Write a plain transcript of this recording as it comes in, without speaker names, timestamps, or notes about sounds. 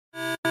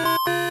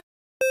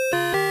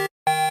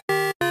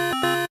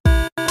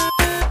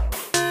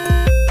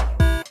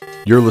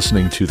You're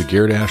listening to the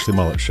Garrett Ashley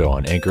Mullet Show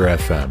on Anchor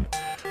FM.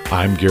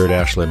 I'm Garrett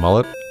Ashley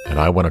Mullet, and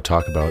I want to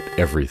talk about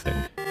everything.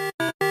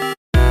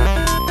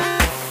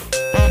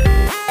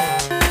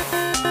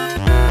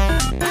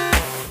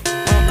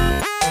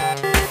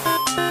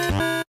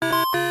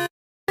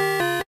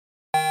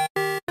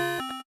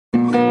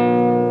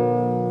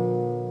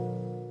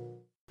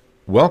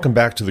 Welcome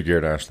back to the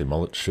Garrett Ashley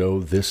Mullet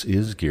Show. This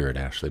is Garrett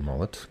Ashley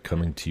Mullet,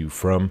 coming to you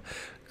from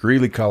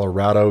Greeley,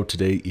 Colorado.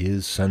 Today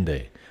is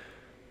Sunday,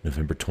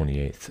 November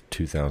 28th,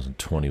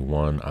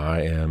 2021.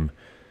 I am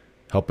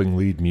helping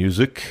lead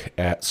music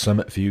at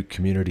Summit View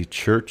Community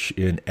Church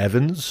in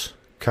Evans,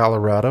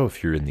 Colorado.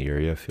 If you're in the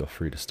area, feel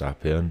free to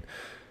stop in,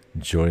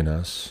 join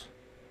us.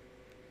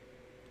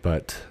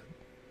 But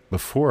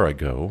before I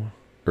go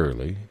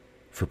early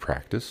for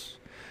practice,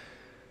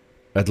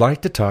 I'd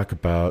like to talk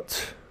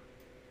about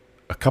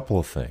a couple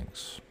of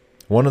things.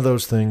 One of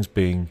those things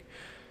being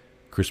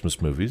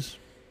Christmas movies.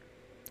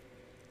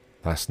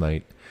 Last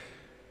night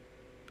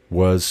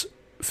was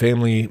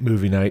family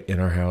movie night in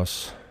our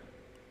house,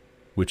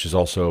 which is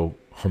also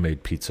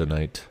homemade pizza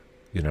night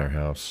in our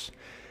house.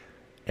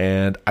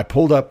 And I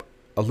pulled up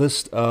a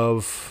list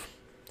of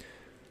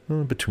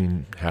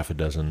between half a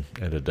dozen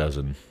and a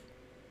dozen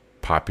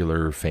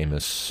popular,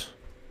 famous,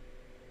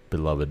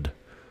 beloved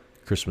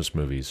Christmas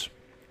movies.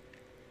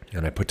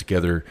 And I put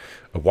together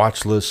a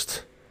watch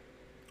list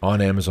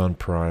on Amazon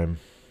Prime.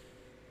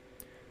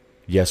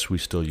 Yes, we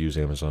still use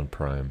Amazon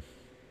Prime,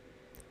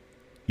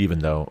 even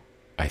though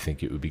I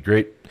think it would be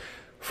great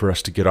for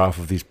us to get off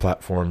of these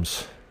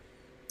platforms.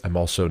 I'm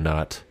also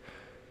not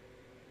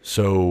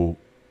so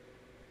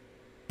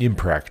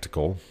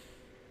impractical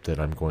that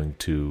I'm going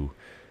to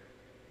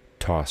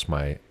toss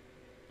my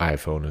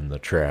iPhone in the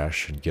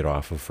trash and get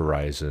off of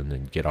Verizon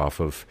and get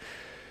off of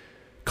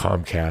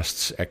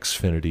Comcast's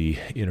Xfinity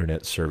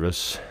internet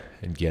service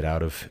and get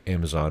out of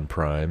Amazon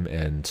Prime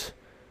and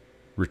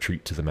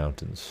retreat to the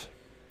mountains.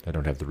 I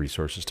don't have the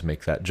resources to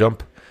make that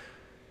jump.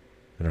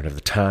 I don't have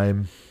the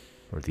time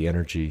or the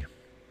energy.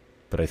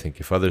 But I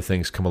think if other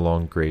things come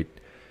along, great.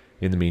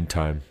 In the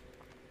meantime,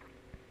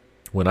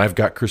 when I've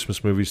got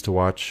Christmas movies to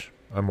watch,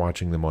 I'm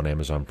watching them on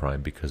Amazon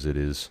Prime because it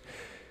is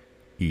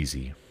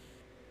easy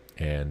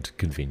and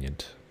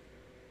convenient.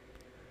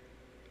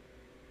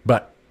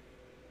 But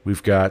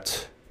we've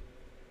got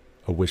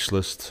a wish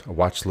list, a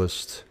watch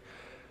list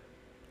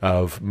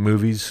of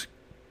movies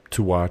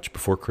to watch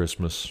before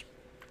Christmas,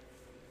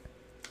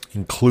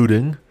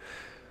 including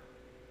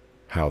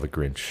How the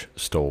Grinch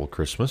Stole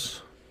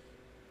Christmas,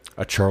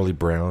 A Charlie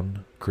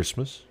Brown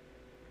Christmas,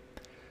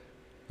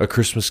 A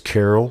Christmas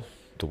Carol,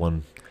 the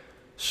one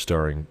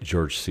starring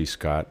George C.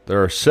 Scott.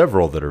 There are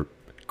several that are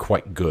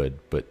quite good,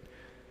 but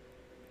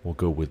we'll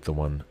go with the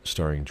one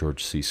starring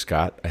George C.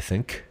 Scott, I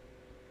think.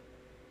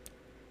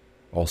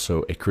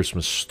 Also, A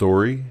Christmas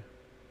Story.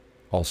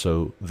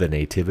 Also, The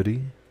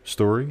Nativity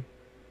Story.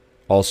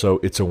 Also,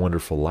 It's a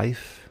Wonderful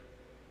Life.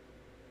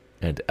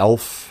 And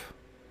Elf.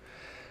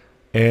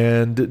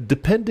 And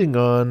depending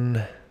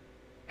on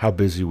how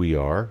busy we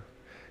are,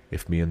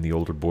 if me and the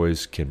older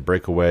boys can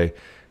break away,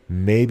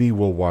 maybe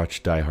we'll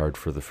watch Die Hard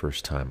for the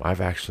first time.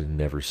 I've actually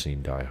never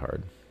seen Die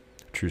Hard.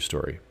 True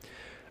story.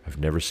 I've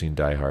never seen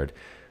Die Hard.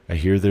 I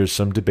hear there's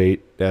some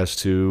debate as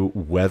to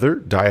whether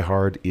Die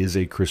Hard is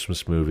a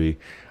Christmas movie.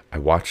 I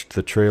watched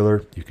the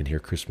trailer. You can hear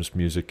Christmas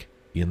music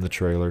in the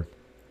trailer.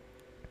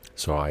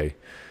 So I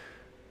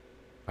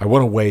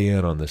want to weigh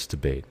in on this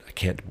debate. I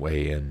can't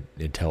weigh in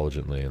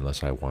intelligently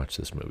unless I watch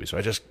this movie. So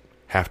I just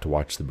have to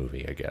watch the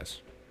movie, I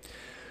guess.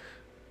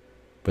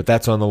 But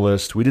that's on the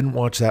list. We didn't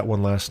watch that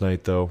one last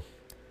night, though,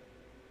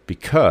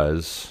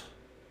 because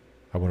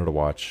I wanted to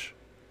watch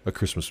a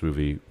Christmas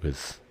movie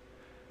with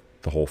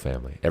the whole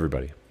family.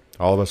 Everybody.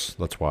 All of us,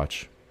 let's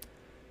watch.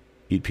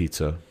 Eat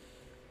pizza.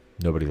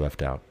 Nobody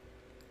left out.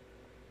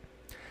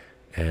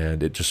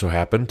 And it just so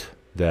happened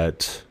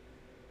that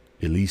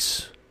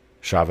Elise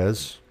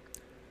Chavez,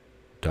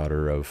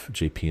 daughter of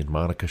JP and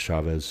Monica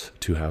Chavez,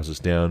 2 houses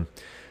down,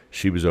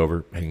 she was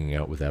over hanging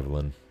out with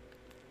Evelyn.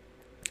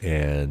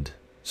 And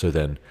so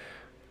then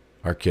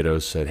our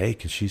kiddos said, hey,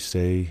 can she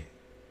stay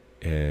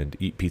and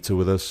eat pizza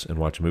with us and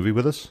watch a movie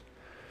with us?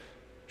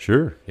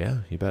 Sure,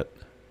 yeah, you bet.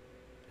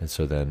 And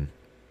so then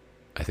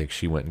I think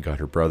she went and got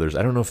her brothers.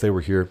 I don't know if they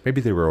were here.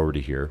 Maybe they were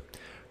already here.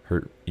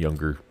 Her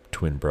younger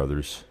twin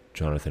brothers,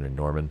 Jonathan and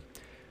Norman.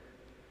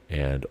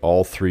 And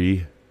all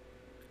three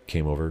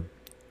came over.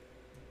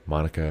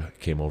 Monica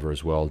came over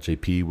as well.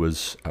 JP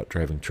was out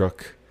driving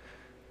truck,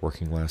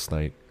 working last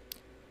night.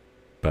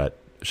 But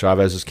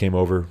Chavez's came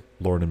over.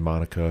 Lauren and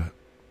Monica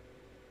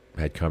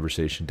had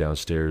conversation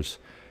downstairs.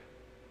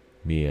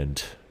 Me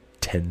and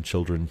 10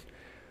 children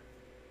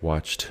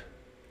watched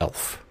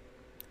Elf.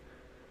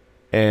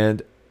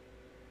 And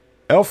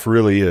Elf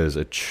really is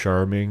a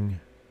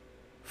charming,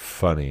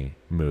 funny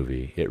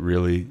movie. It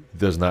really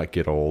does not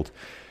get old.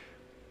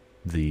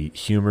 The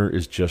humor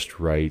is just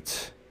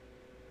right.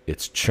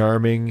 It's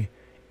charming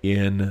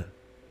in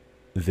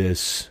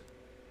this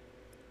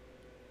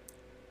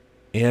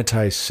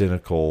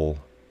anti-cynical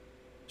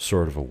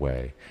sort of a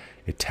way.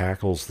 It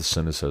tackles the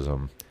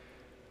cynicism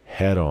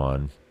head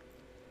on,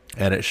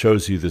 and it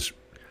shows you this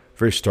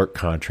very stark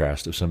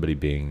contrast of somebody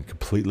being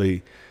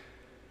completely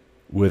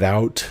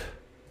without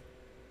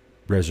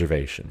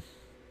reservation.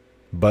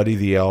 Buddy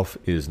the Elf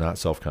is not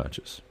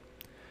self-conscious.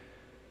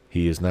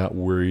 He is not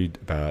worried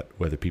about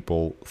whether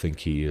people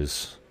think he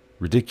is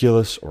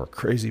ridiculous or a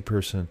crazy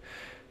person.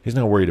 He's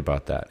not worried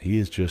about that. He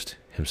is just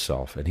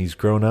himself. And he's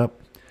grown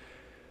up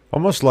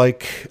almost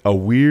like a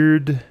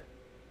weird,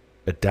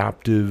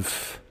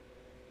 adoptive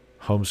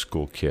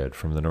homeschool kid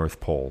from the North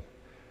Pole.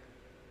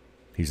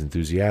 He's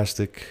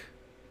enthusiastic.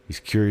 He's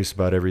curious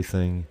about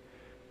everything.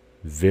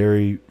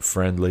 Very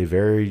friendly,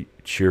 very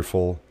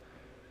cheerful.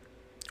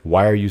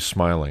 "Why are you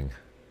smiling?"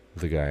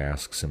 the guy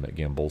asks him at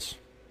Gimbels.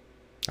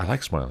 "I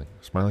like smiling.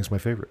 Smiling's my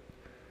favorite."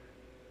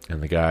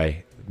 And the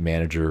guy,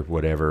 manager,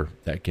 whatever,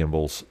 at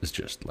Gimbels is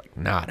just like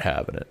not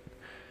having it.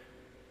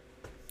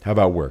 "How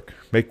about work?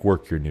 Make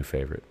work your new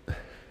favorite."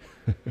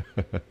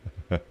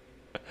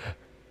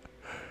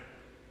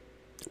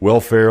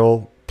 Will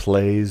Ferrell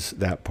plays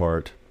that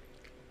part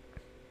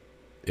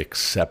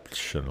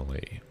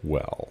exceptionally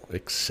well.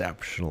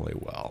 Exceptionally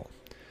well.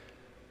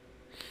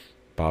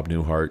 Bob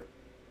Newhart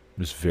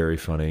is very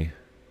funny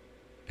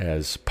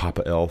as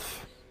Papa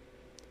Elf.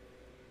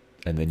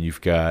 And then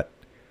you've got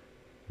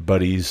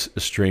Buddy's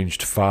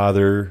estranged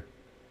father,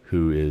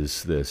 who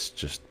is this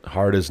just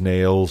hard as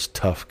nails,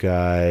 tough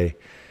guy.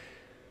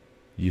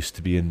 Used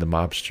to be in the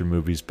mobster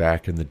movies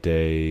back in the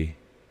day.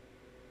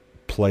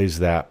 Plays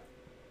that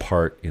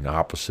part in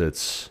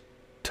opposites.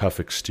 Tough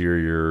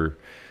exterior,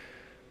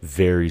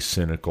 very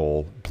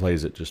cynical.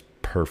 Plays it just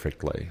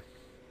perfectly.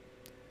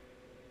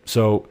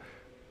 So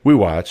we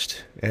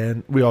watched,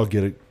 and we all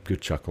get a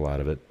good chuckle out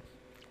of it.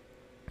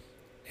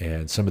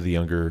 And some of the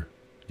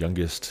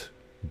youngest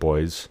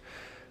boys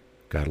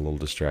got a little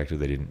distracted.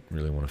 They didn't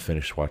really want to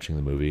finish watching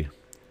the movie.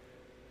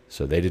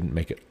 So they didn't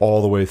make it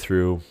all the way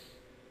through.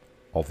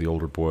 All the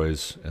older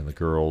boys and the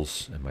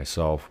girls and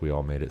myself, we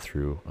all made it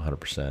through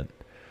 100%.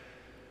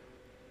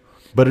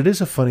 But it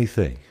is a funny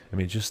thing. I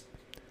mean, just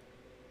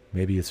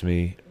maybe it's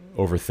me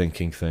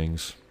overthinking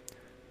things.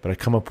 But I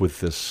come up with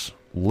this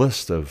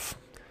list of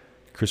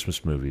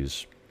Christmas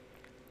movies.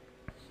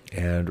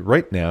 And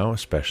right now,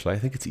 especially, I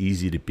think it's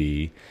easy to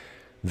be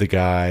the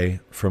guy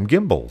from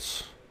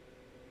Gimbels.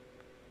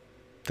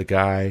 The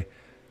guy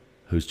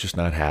who's just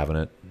not having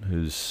it,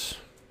 who's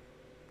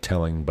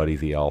telling Buddy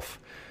the Elf,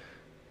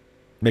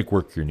 make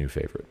work your new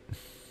favorite.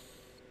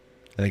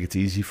 I think it's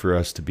easy for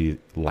us to be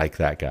like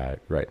that guy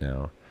right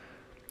now.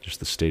 Just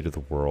the state of the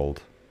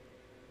world.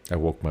 I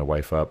woke my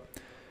wife up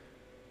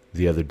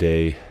the other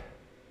day.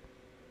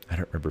 I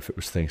don't remember if it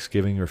was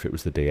Thanksgiving or if it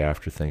was the day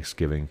after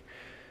Thanksgiving.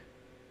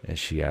 And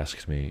she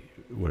asked me,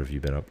 "What have you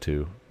been up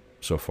to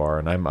so far?"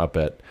 And I'm up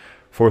at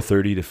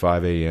 4:30 to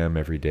 5 a.m.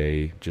 every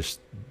day.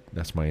 Just,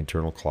 that's my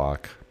internal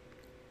clock.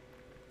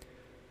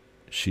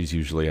 She's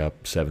usually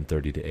up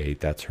 7:30 to 8.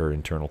 That's her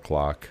internal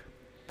clock.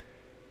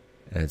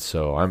 And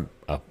so I'm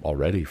up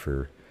already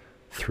for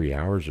 3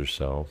 hours or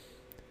so,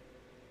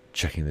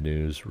 checking the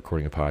news,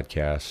 recording a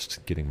podcast,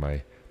 getting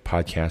my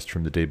podcast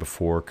from the day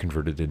before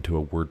converted into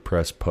a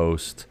WordPress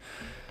post.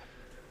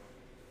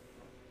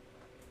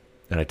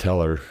 And I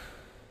tell her,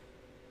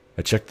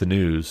 I checked the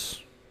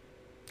news.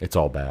 It's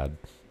all bad.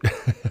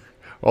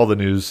 All the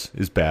news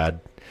is bad.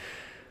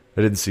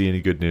 I didn't see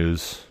any good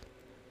news.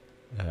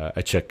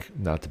 I check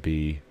not to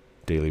be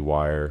Daily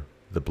Wire,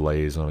 The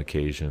Blaze on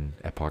occasion,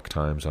 Epoch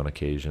Times on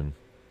occasion.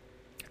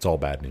 It's all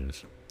bad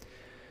news.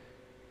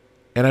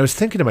 And I was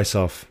thinking to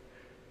myself,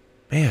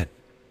 man,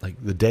 like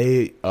the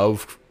day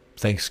of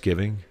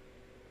Thanksgiving,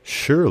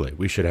 surely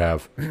we should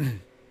have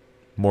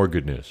more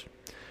good news.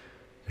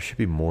 There should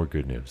be more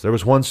good news. There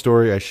was one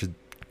story, I should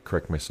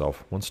correct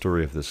myself, one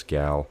story of this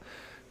gal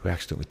who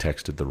accidentally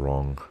texted the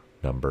wrong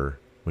number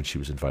when she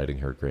was inviting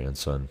her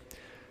grandson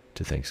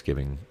to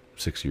Thanksgiving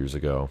 6 years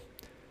ago.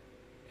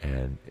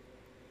 And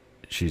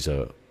she's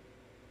a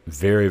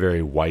very,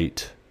 very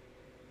white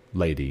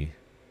lady,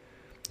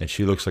 and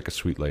she looks like a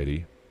sweet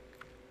lady.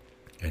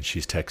 And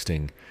she's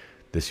texting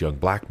this young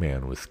black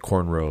man with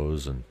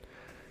cornrows, and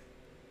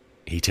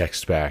he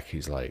texts back,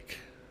 he's like,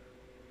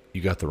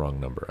 "You got the wrong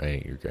number. I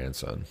ain't your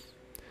grandson.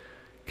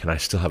 Can I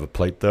still have a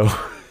plate, though?"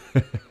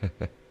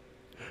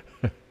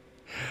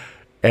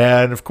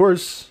 And, of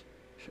course,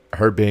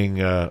 her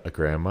being a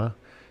grandma,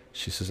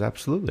 she says,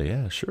 "Absolutely,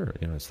 yeah, sure.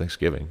 You know, it's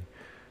Thanksgiving.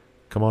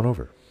 Come on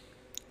over."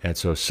 And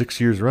so 6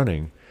 years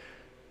running,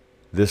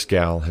 this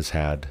gal has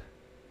had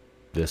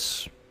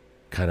this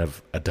kind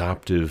of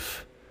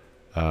adoptive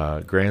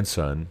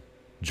grandson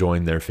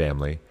join their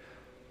family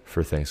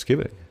for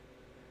Thanksgiving.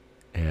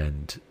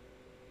 And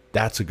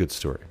that's a good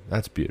story.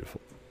 That's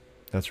beautiful.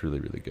 That's really,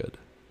 really good.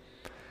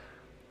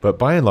 But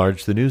by and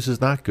large, the news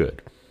is not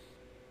good.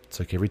 It's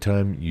like every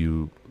time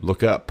you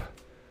look up,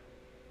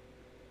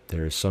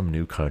 there is some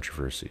new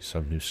controversy,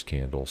 some new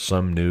scandal,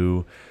 some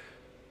new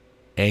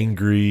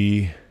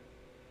angry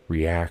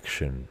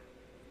reaction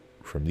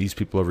from these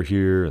people over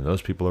here and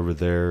those people over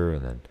there.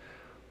 And then,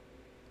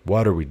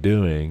 what are we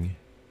doing?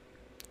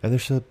 And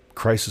there's a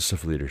crisis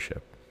of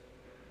leadership.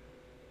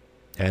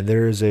 And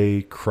there is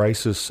a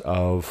crisis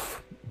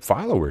of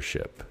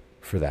followership,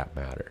 for that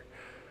matter.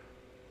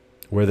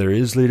 Where there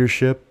is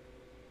leadership,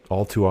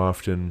 all too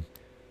often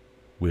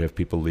we have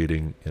people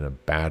leading in a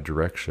bad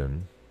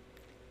direction,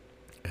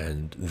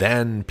 and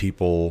then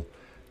people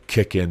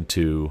kick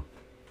into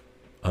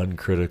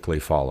uncritically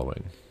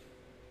following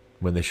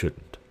when they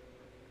shouldn't.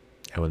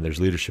 And when there's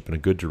leadership in a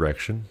good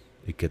direction,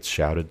 it gets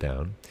shouted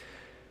down.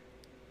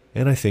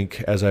 And I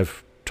think, as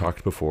I've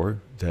talked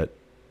before, that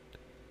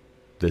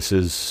this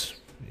is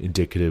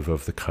indicative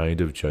of the kind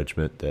of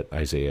judgment that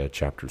Isaiah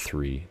chapter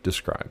 3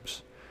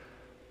 describes.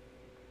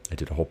 I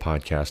did a whole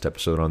podcast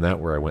episode on that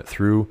where I went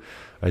through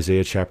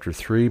Isaiah chapter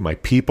 3. My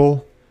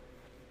people,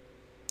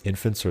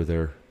 infants are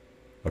their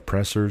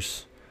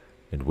oppressors,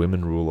 and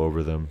women rule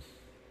over them.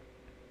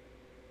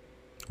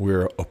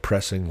 We're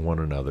oppressing one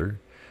another.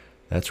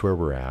 That's where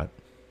we're at.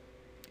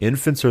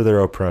 Infants are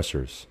their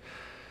oppressors.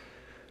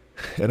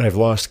 And I've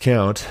lost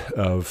count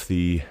of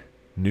the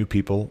new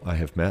people I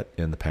have met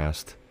in the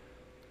past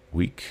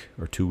week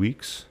or 2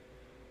 weeks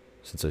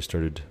since I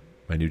started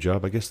my new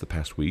job. I guess the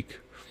past week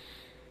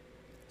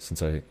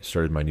since I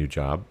started my new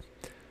job,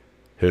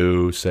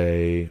 who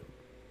say,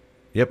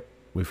 yep,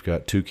 we've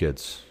got 2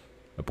 kids,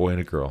 a boy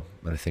and a girl,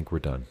 and I think we're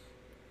done.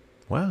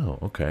 Wow,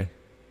 okay.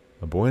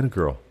 A boy and a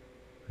girl,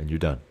 and you're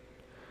done.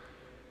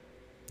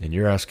 And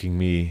you're asking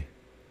me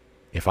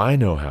if I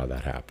know how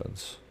that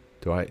happens.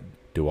 Do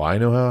I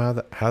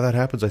know how that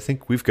happens? I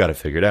think we've got it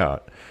figured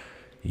out.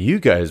 You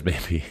guys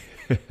maybe.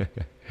 If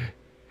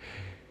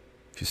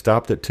you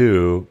stopped at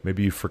 2,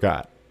 maybe you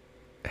forgot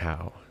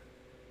how.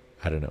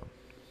 I don't know.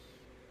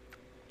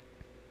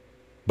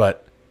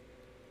 But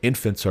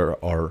infants are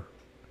our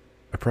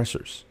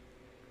oppressors.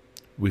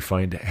 We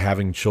find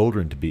having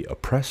children to be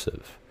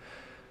oppressive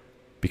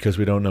because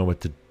we don't know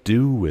what to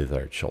do with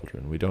our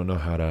children. We don't know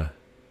how to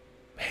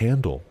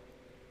handle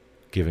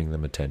giving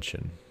them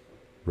attention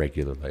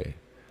regularly,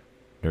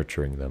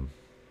 nurturing them,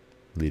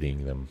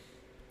 leading them,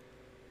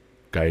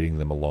 guiding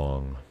them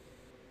along,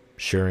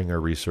 sharing our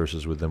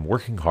resources with them,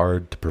 working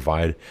hard to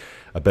provide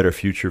a better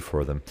future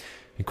for them.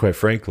 And quite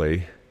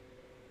frankly,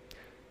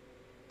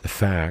 the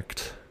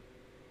fact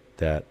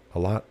that a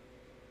lot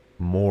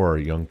more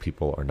young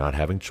people are not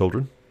having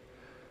children,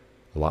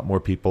 a lot more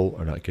people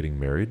are not getting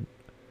married,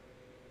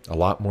 a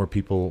lot more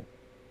people,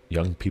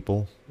 young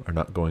people, are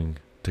not going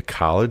to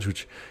college,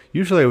 which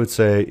usually I would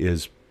say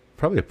is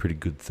probably a pretty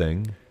good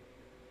thing.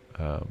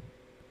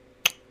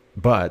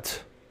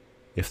 But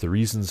if the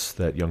reasons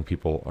that young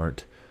people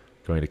aren't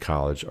going to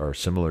college are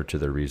similar to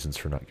their reasons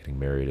for not getting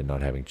married and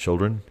not having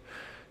children,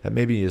 that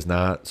maybe is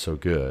not so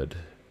good,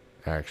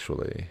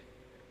 actually.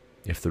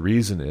 If the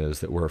reason is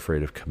that we're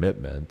afraid of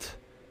commitment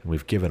and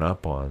we've given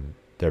up on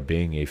there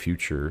being a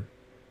future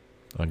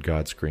on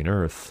God's green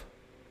earth,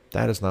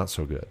 that is not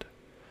so good.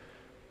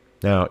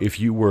 Now, if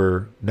you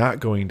were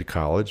not going to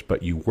college,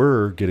 but you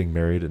were getting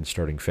married and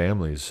starting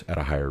families at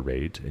a higher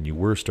rate, and you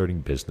were starting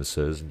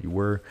businesses, and you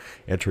were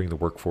entering the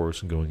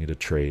workforce and going into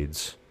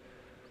trades,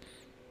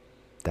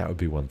 that would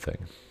be one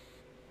thing.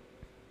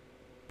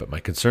 But my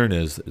concern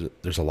is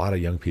that there's a lot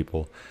of young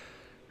people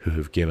who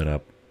have given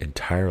up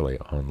entirely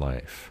on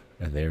life,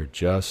 and they're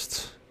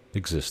just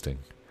existing,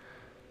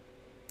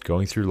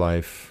 going through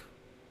life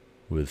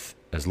with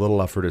as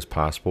little effort as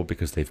possible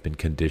because they've been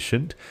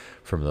conditioned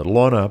from little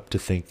on up to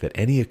think that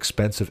any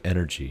expensive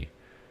energy,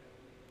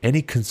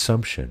 any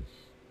consumption,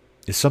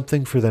 is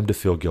something for them to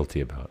feel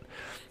guilty about.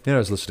 I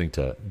was listening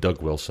to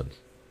Doug Wilson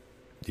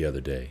the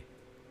other day,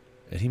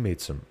 and he made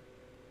some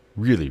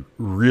really,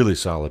 really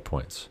solid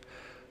points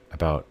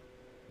about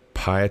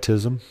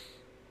pietism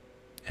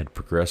and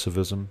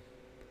progressivism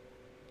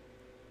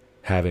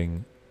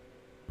having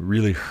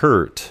really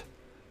hurt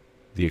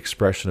the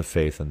expression of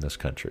faith in this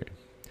country.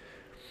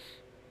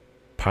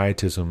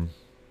 Pietism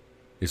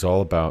is all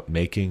about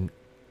making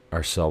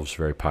ourselves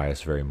very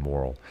pious, very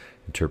moral,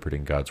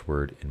 interpreting God's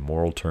word in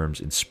moral terms,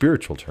 in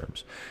spiritual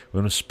terms. We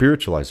want to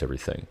spiritualize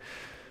everything.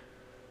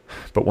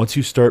 But once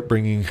you start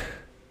bringing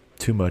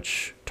too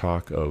much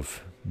talk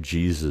of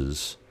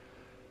Jesus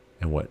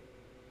and what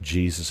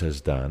Jesus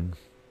has done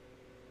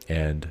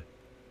and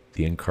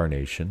the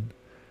incarnation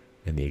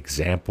and the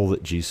example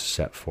that Jesus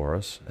set for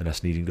us, and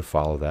us needing to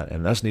follow that,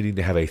 and us needing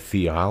to have a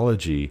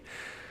theology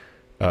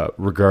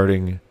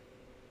regarding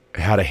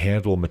how to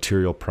handle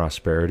material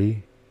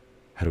prosperity,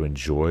 how to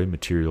enjoy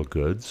material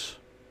goods,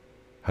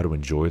 how to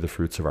enjoy the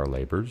fruits of our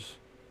labors,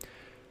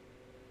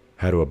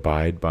 how to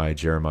abide by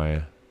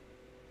Jeremiah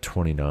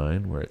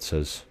 29, where it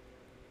says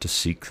to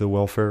seek the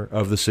welfare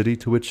of the city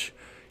to which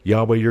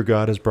Yahweh your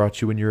God has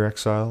brought you in your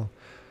exile.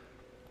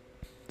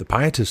 The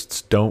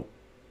pietists don't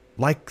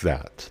like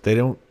that. They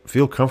don't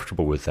feel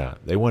comfortable with that.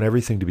 They want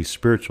everything to be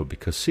spiritual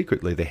because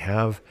secretly they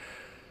have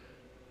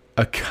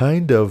a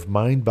kind of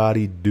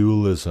mind-body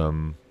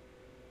dualism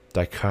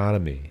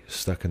dichotomy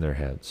stuck in their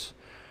heads,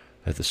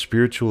 that the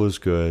spiritual is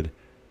good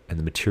and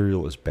the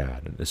material is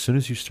bad. And as soon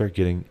as you start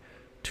getting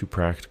too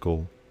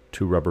practical,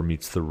 too rubber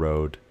meets the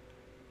road,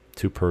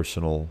 too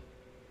personal,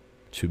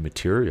 too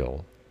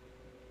material,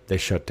 they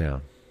shut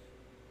down.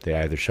 They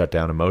either shut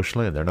down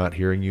emotionally and they're not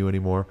hearing you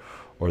anymore,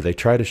 or they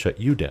try to shut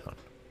you down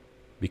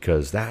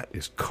because that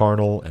is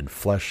carnal and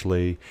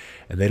fleshly,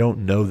 and they don't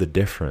know the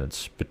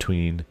difference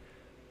between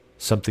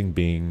something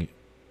being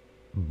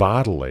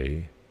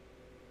bodily,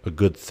 a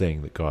good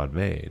thing that God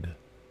made,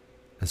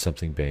 and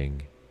something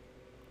being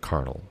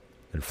carnal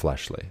and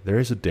fleshly. There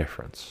is a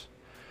difference.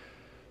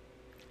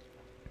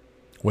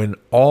 When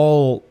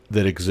all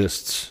that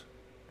exists,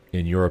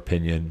 in your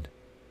opinion,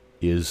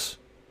 is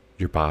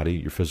your body,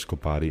 your physical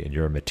body, and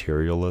you're a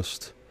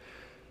materialist,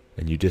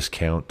 and you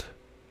discount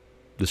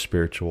the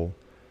spiritual,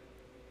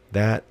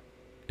 that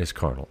is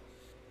carnal.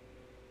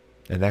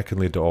 And that can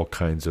lead to all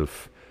kinds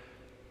of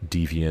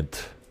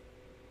deviant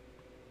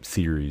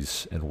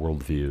theories and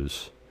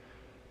worldviews.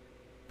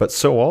 But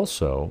so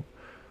also,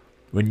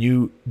 when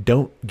you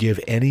don't give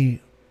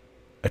any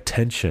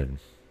attention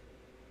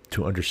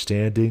to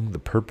understanding the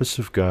purpose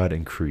of God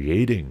in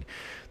creating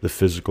the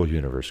physical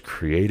universe,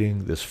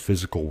 creating this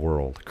physical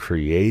world,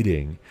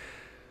 creating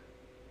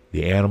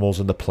the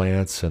animals and the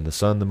plants and the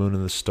sun, the moon,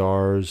 and the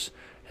stars,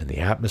 and the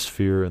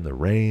atmosphere and the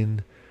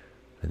rain,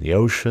 and the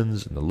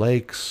oceans and the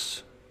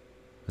lakes,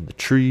 and the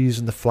trees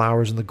and the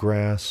flowers and the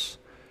grass,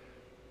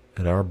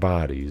 and our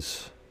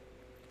bodies,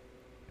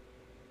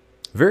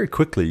 very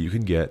quickly you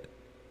can get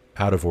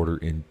out of order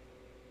in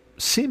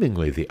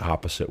seemingly the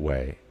opposite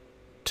way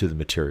to the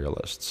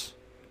materialists.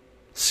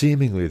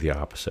 Seemingly the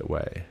opposite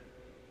way.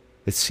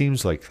 It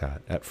seems like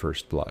that at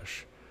first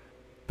blush,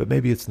 but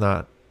maybe it's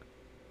not.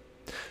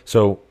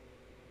 So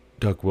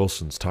Doug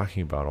Wilson's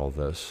talking about all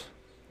this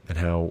and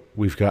how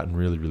we've gotten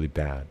really, really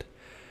bad.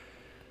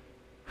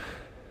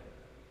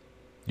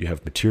 You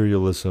have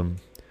materialism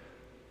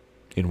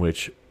in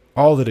which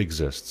all that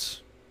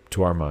exists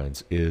to our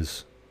minds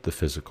is the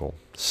physical.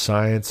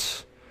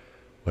 Science,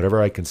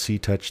 whatever I can see,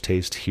 touch,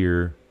 taste,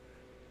 hear,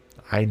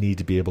 I need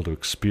to be able to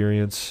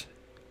experience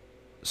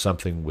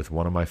something with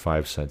one of my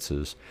five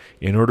senses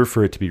in order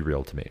for it to be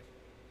real to me.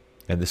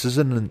 And this is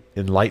an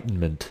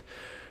Enlightenment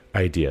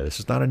idea. This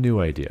is not a new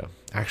idea.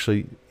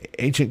 Actually,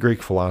 ancient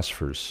Greek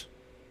philosophers,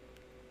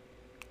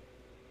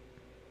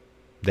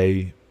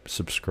 they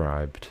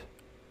subscribed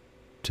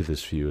to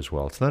this view as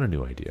well. It's not a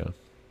new idea.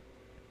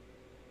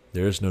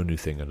 There is no new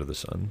thing under the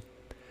sun.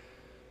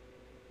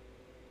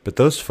 But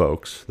those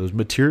folks, those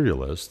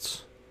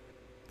materialists,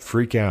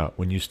 freak out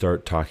when you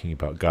start talking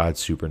about God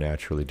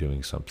supernaturally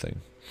doing something.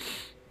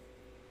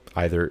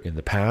 Either in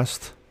the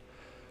past,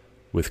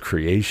 with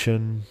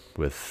creation,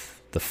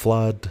 with the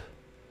flood,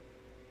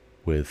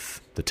 with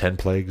the 10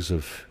 plagues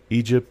of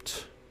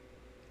Egypt,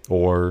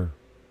 or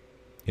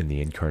in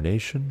the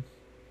incarnation,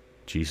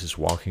 Jesus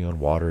walking on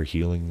water,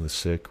 healing the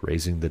sick,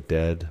 raising the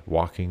dead,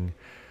 walking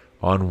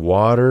on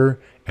water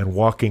and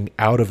walking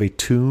out of a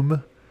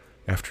tomb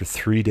after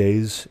 3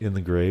 days in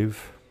the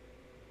grave,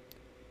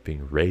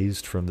 being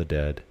raised from the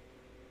dead.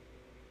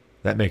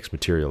 That makes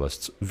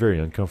materialists very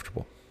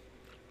uncomfortable.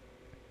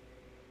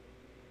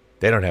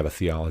 They don't have a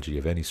theology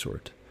of any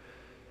sort.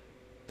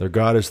 Their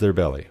God is their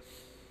belly.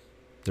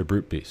 They're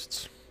brute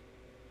beasts.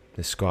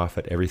 They scoff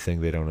at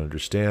everything they don't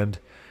understand.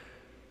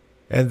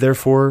 And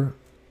therefore,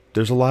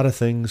 there's a lot of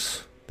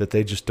things that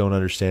they just don't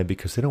understand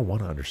because they don't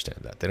want to understand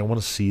that. They don't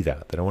want to see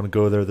that. They don't want to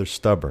go there. They're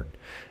stubborn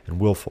and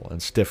willful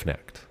and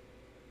stiff-necked.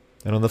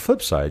 And on the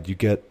flip side, you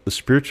get the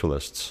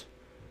spiritualists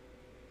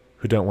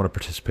who don't want to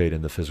participate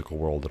in the physical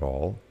world at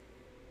all.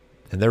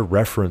 And their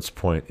reference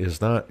point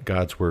is not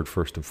God's word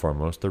first and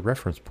foremost. Their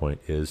reference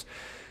point is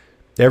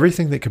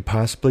everything that could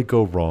possibly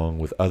go wrong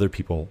with other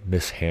people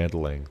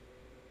mishandling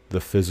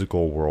the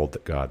physical world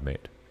that God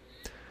made.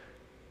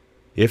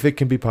 If it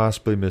can be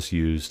possibly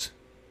misused,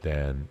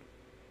 then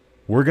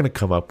we're going to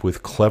come up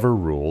with clever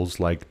rules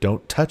like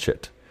don't touch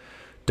it,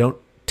 don't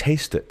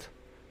taste it.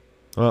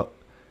 Well,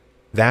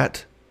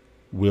 that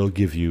will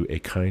give you a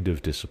kind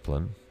of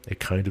discipline, a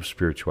kind of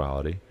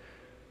spirituality,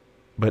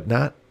 but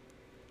not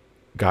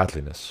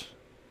godliness,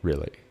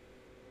 really,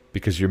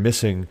 because you're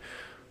missing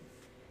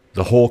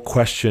the whole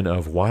question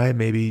of why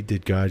maybe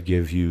did God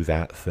give you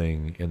that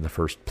thing in the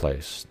first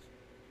place.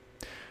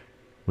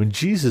 When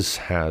Jesus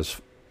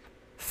has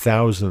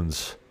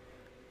thousands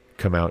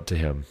come out to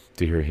him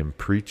to hear him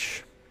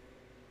preach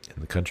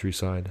in the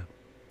countryside,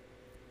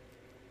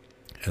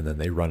 and then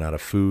they run out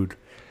of food.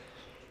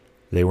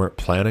 They weren't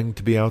planning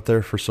to be out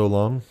there for so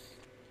long,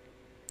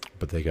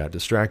 but they got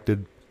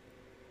distracted.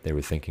 They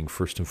were thinking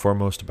first and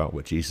foremost about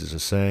what Jesus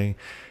is saying.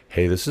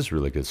 Hey, this is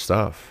really good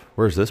stuff.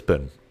 Where's this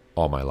been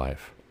all my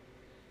life?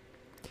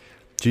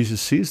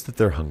 Jesus sees that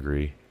they're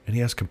hungry, and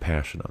he has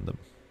compassion on them.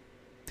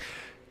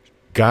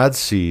 God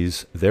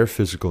sees their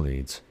physical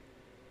needs,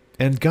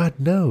 and God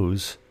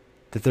knows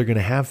that they're going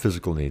to have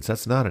physical needs.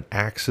 That's not an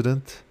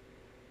accident.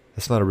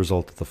 That's not a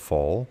result of the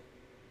fall.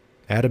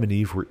 Adam and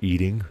Eve were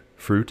eating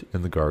fruit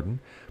in the garden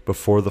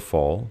before the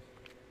fall.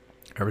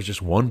 There was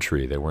just one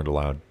tree they weren't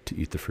allowed to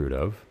eat the fruit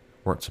of,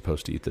 weren't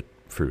supposed to eat the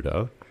fruit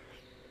of.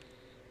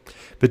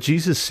 But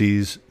Jesus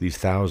sees these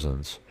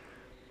thousands,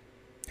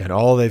 and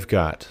all they've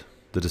got,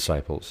 the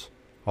disciples,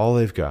 all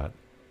they've got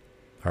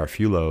are a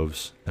few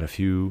loaves and a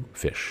few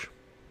fish.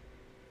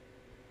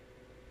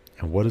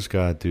 And what does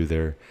God do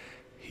there?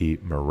 He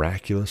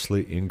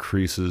miraculously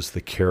increases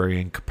the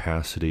carrying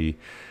capacity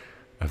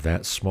of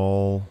that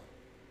small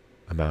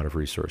amount of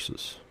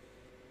resources.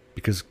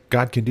 Because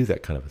God can do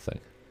that kind of a thing.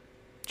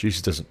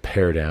 Jesus doesn't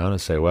pare down and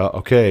say, well,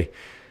 okay,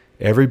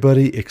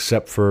 everybody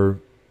except for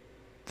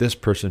this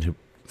person who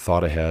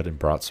thought ahead and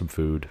brought some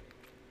food,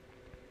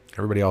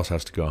 everybody else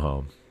has to go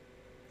home.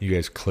 You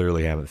guys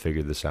clearly haven't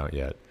figured this out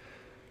yet.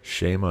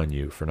 Shame on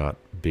you for not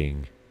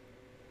being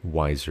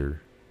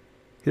wiser.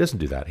 He doesn't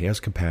do that. He has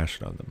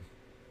compassion on them.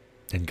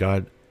 And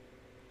God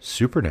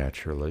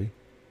supernaturally,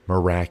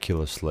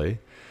 miraculously,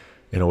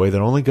 in a way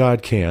that only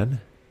God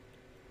can,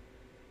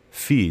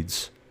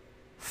 feeds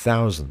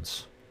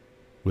thousands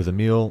with a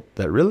meal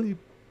that really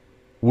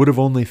would have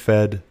only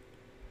fed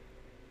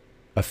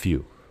a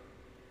few.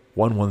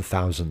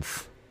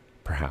 1/1000th,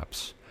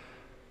 perhaps,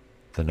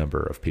 the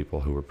number of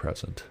people who were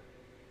present.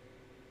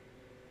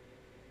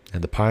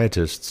 And the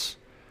pietists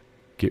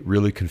get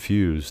really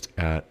confused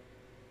at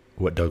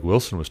what Doug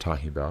Wilson was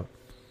talking about.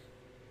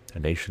 A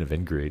Nation of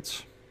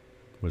Ingrates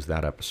was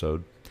that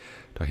episode,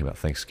 talking about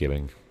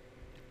Thanksgiving.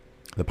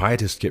 The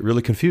pietists get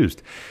really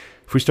confused.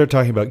 If we start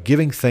talking about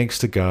giving thanks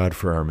to God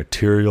for our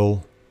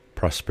material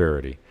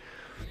prosperity,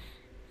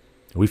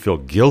 we feel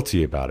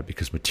guilty about it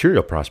because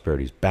material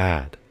prosperity is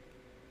bad.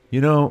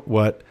 You know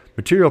what?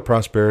 Material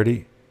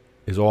prosperity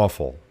is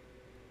awful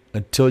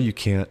until you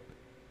can't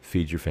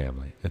feed your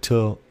family,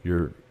 until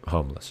you're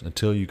homeless,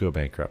 until you go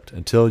bankrupt,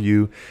 until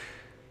you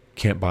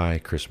can't buy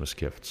Christmas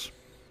gifts.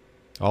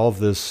 All of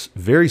this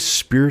very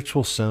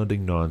spiritual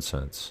sounding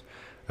nonsense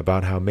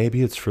about how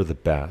maybe it's for the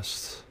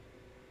best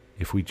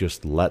if we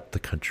just let the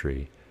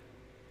country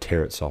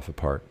tear itself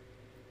apart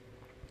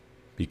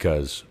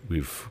because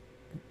we've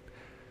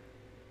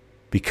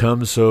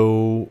become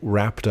so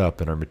wrapped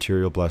up in our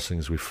material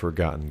blessings we've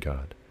forgotten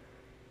God.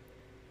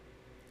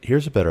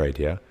 Here's a better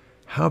idea.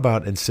 How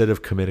about instead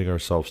of committing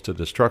ourselves to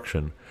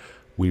destruction,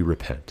 we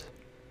repent?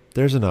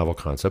 There's a novel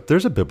concept.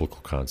 There's a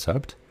biblical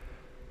concept.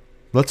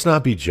 Let's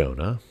not be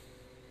Jonah,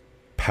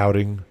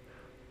 pouting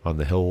on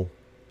the hill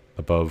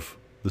above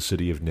the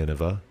city of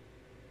Nineveh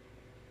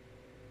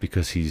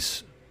because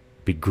he's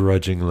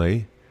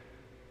begrudgingly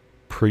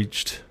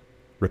preached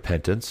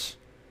repentance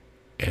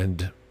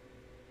and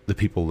the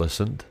people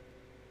listened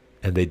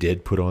and they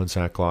did put on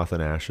sackcloth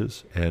and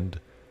ashes and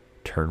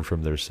turn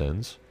from their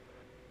sins.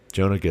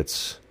 Jonah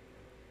gets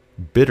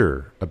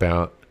bitter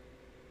about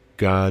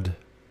God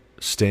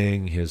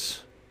staying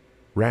his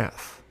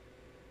wrath.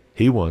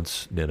 He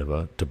wants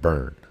Nineveh to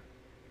burn.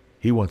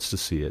 He wants to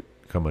see it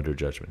come under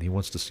judgment. He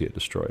wants to see it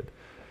destroyed.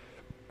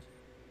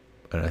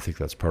 And I think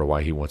that's part of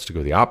why he wants to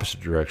go the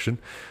opposite direction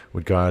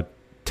when God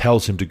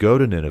tells him to go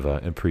to Nineveh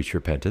and preach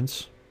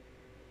repentance.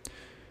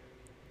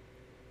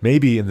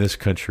 Maybe in this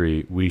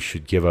country we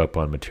should give up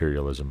on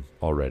materialism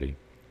already.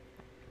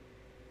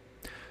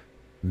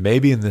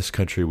 Maybe in this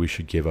country we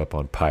should give up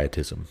on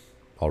pietism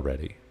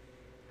already.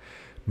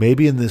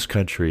 Maybe in this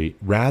country,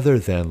 rather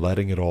than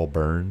letting it all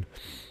burn,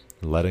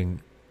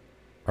 letting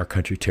our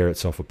country tear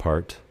itself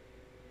apart,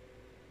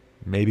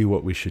 maybe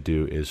what we should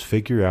do is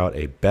figure out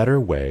a better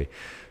way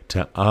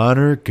to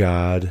honor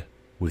God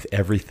with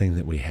everything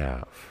that we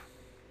have,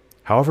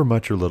 however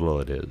much or little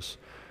it is.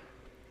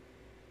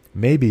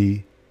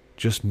 Maybe,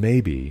 just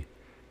maybe,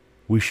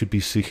 we should be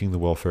seeking the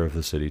welfare of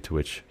the city to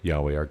which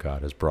Yahweh our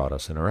God has brought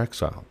us in our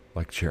exile,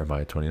 like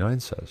Jeremiah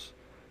 29 says.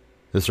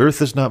 This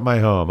earth is not my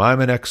home.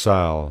 I'm in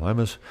exile. I'm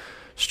a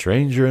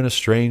stranger in a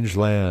strange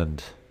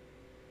land.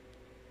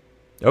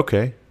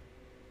 Okay,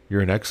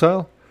 you're in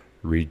exile?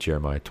 Read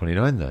Jeremiah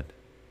 29 then,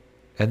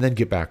 and then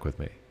get back with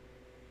me.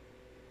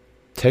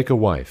 Take a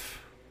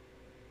wife.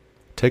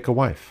 Take a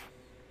wife.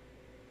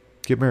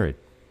 Get married.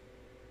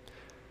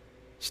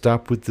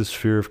 Stop with this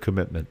fear of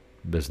commitment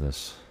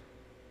business.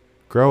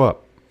 Grow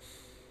up.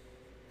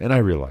 And I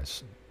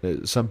realize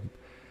some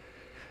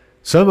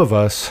of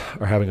us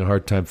are having a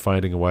hard time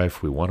finding a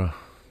wife. We want to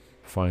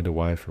find a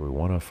wife or we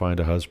want to find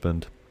a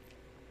husband.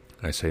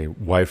 I say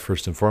wife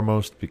first and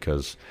foremost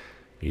because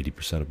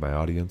 80% of my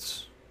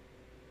audience,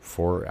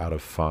 4 out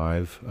of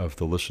 5 of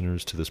the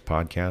listeners to this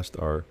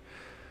podcast are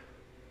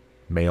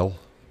male,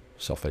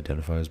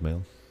 self-identify as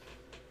male.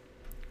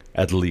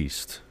 At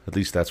least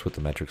that's what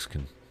the metrics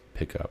can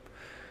pick up.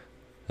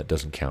 That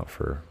doesn't count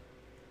for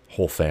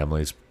whole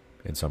families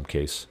in some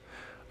case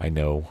I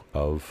know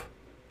of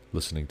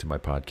listening to my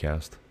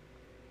podcast.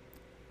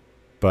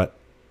 But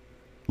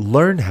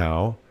learn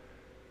how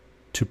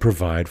to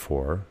provide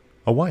for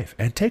a wife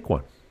and take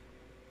one.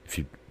 If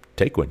you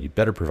take one, you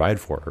better provide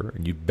for her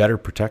and you better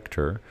protect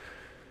her.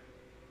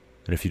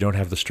 And if you don't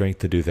have the strength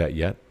to do that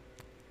yet,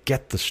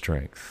 get the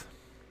strength.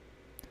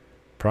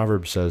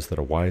 Proverbs says that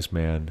a wise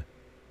man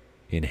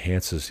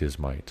enhances his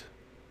might,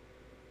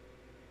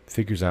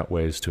 figures out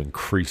ways to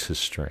increase his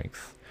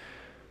strength.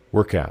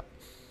 Work out.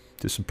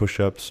 Do some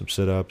push-ups, some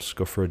sit-ups,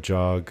 go for a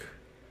jog.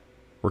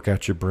 Work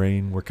out your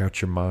brain, work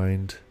out your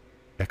mind.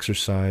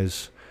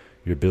 Exercise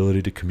your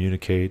ability to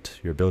communicate,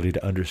 your ability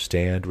to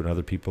understand when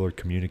other people are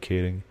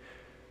communicating.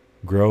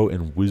 Grow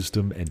in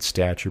wisdom and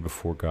stature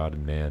before God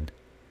and man.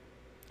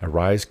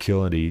 Arise,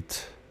 kill, and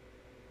eat.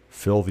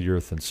 Fill the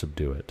earth and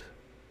subdue it.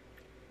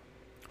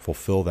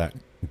 Fulfill that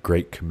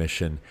great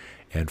commission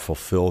and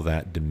fulfill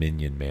that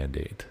dominion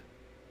mandate.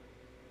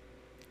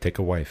 Take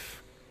a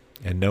wife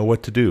and know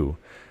what to do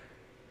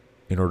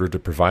in order to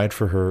provide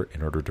for her,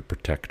 in order to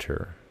protect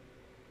her.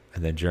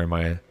 And then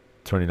Jeremiah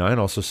 29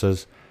 also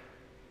says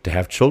to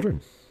have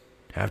children.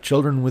 Have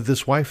children with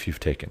this wife you've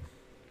taken.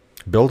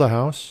 Build a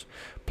house,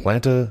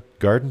 plant a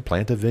garden,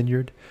 plant a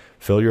vineyard,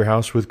 fill your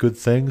house with good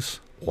things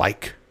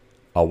like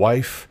a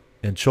wife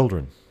and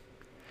children.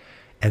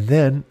 And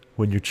then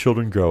when your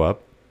children grow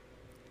up,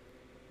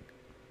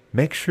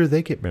 make sure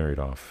they get married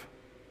off.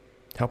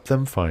 Help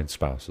them find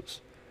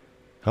spouses.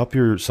 Help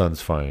your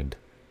sons find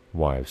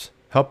wives.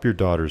 Help your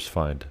daughters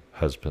find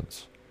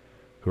husbands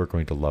who are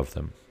going to love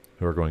them,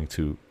 who are going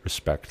to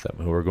respect them,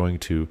 who are going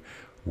to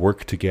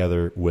work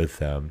together with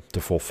them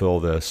to fulfill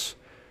this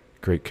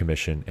great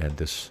commission and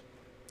this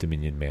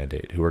dominion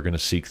mandate, who are going to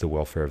seek the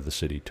welfare of the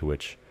city to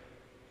which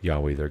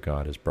Yahweh their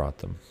God has brought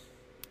them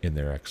in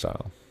their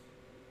exile.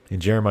 In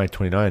Jeremiah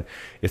 29,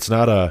 it's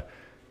not a,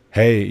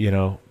 hey,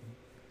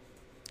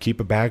 keep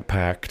a bag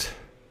packed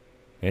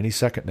any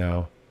second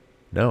now.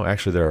 No,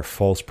 actually there are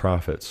false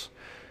prophets.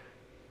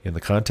 In the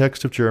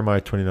context of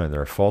Jeremiah 29,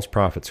 there are false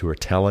prophets who are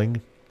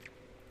telling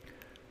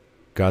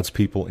God's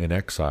people in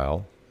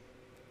exile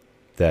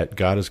that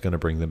God is going to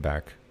bring them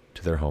back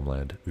to their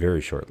homeland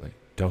very shortly.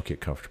 Don't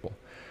get comfortable.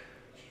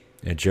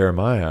 And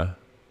Jeremiah,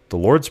 the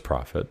Lord's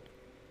prophet,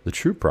 the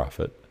true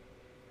prophet,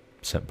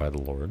 sent by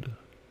the Lord,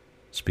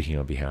 speaking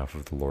on behalf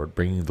of the Lord,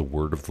 bringing the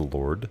word of the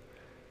Lord,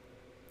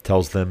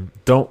 tells them,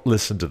 don't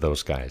listen to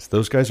those guys.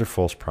 Those guys are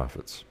false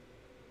prophets.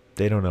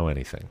 They don't know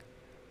anything.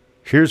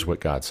 Here's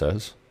what God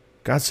says.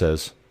 God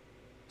says,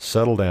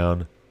 settle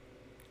down,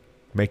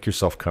 make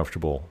yourself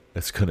comfortable.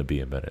 It's going to be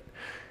a minute.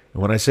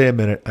 And when I say a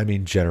minute, I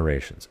mean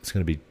generations. It's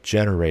going to be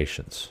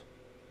generations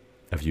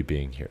of you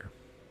being here.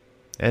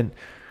 And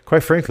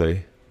quite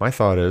frankly, my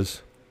thought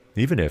is,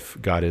 even if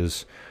God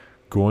is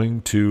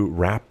going to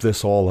wrap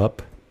this all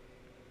up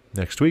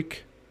next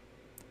week,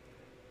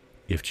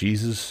 if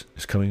Jesus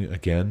is coming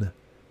again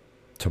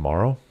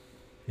tomorrow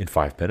in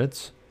 5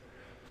 minutes,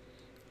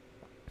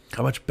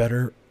 how much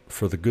better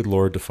for the good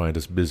Lord to find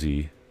us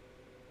busy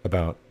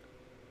about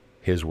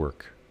his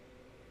work,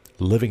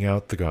 living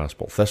out the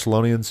gospel.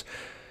 Thessalonians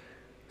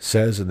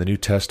says in the New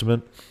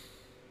Testament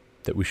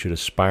that we should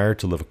aspire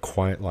to live a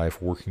quiet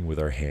life working with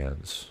our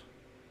hands,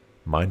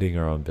 minding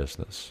our own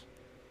business.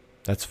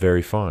 That's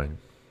very fine.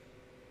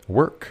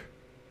 Work,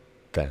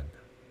 then.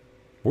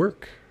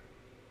 Work.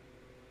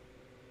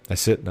 I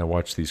sit and I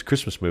watch these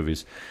Christmas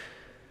movies,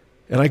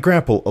 and I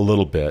grapple a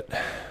little bit,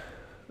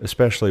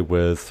 especially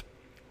with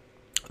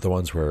the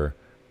ones where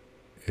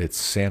it's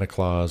Santa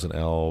Claus and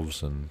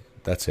elves and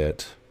that's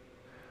it.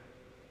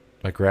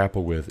 I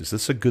grapple with, is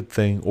this a good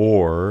thing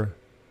or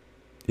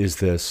is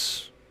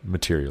this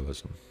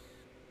materialism?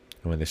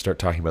 And when they start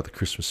talking about the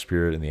Christmas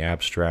spirit in the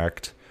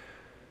abstract,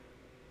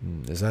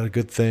 is that a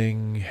good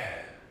thing?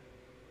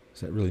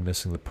 Is that really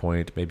missing the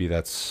point? Maybe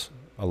that's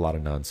a lot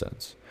of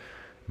nonsense.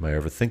 Am I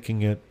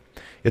overthinking it?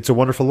 It's a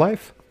Wonderful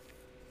Life.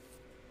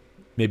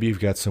 Maybe you've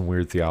got some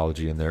weird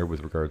theology in there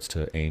with regards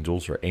to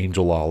angels or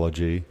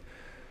angelology.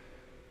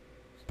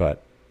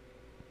 But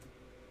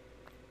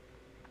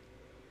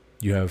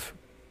you have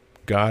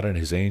God and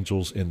his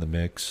angels in the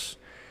mix,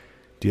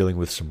 dealing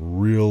with some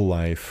real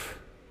life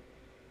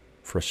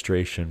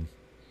frustration,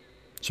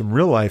 some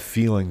real life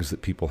feelings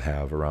that people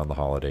have around the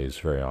holidays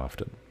very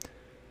often.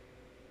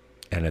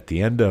 And at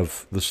the end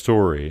of the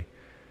story,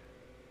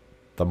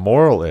 the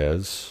moral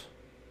is,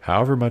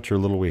 however much or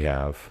little we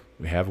have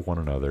one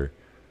another,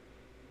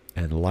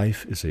 and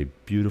life is a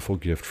beautiful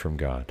gift from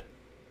God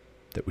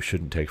that we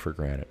shouldn't take for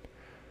granted.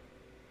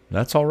 And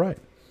that's all right.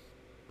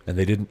 And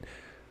they didn't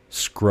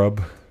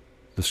scrub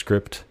the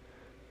script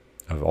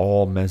of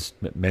all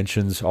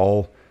mentions,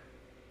 all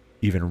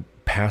even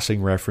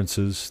passing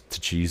references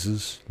to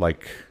Jesus,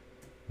 like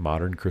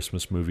modern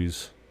Christmas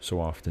movies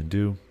so often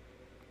do.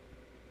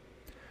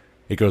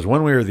 It goes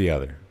one way or the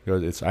other.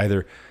 It's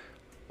either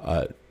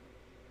a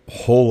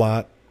whole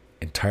lot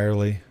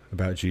entirely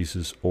about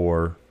Jesus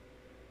or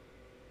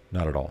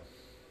not at all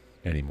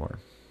anymore.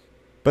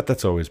 But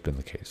that's always been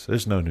the case.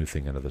 There's no new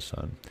thing under the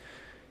sun.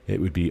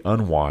 It would be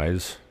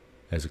unwise,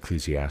 as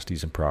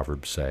Ecclesiastes and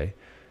Proverbs say,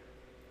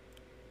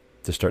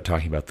 to start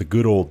talking about the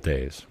good old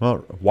days.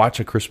 Well,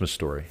 watch A Christmas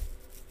Story.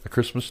 A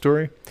Christmas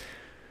Story?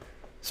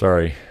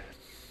 Sorry.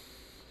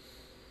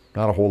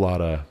 Not a whole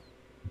lot of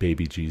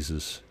baby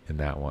Jesus in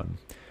that one.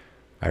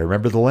 I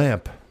remember the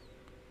lamp.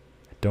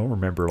 I don't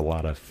remember a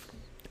lot of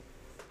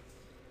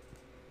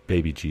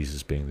baby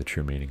Jesus being the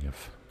true meaning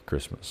of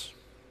Christmas.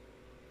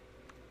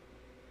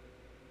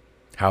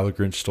 How the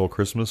Grinch Stole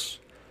Christmas?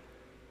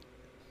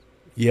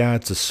 Yeah,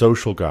 it's a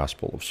social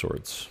gospel of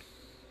sorts,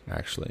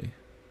 actually.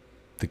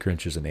 The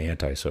Grinch is an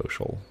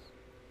antisocial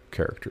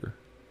character.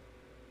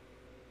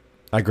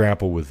 I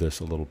grapple with this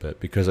a little bit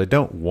because I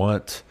don't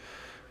want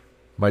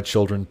my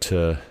children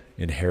to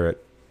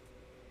inherit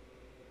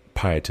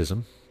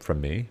pietism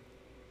from me,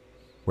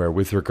 where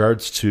with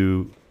regards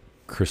to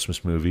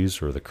Christmas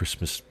movies or the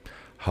Christmas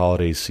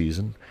holiday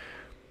season,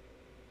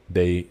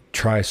 they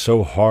try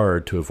so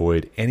hard to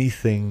avoid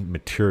anything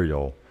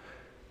material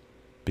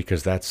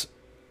because that's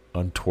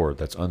untoward,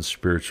 that's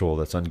unspiritual,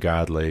 that's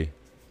ungodly.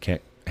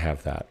 Can't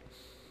have that.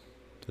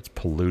 It's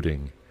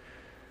polluting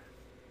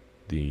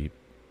the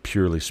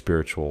purely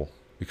spiritual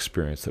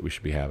experience that we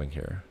should be having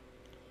here.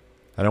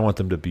 I don't want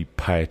them to be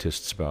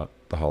pietists about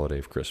the holiday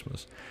of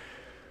Christmas.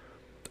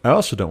 I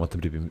also don't want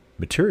them to be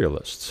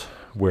materialists,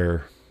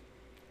 where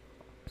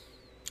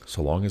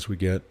so long as we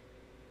get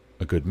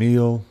a good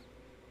meal,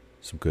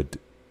 some good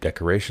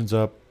decorations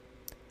up,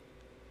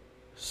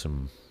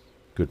 some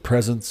good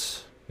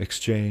presents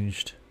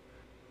exchanged,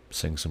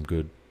 sing some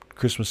good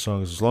Christmas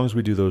songs, as long as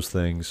we do those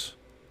things,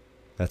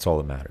 that's all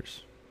that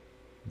matters.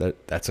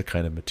 That's a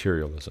kind of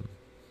materialism,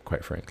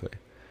 quite frankly.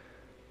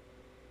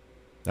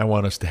 I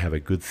want us to have a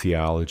good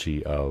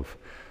theology of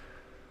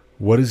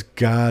what is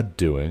God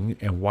doing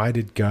and why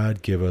did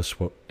God give us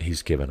what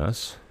he's given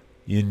us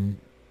in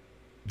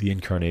the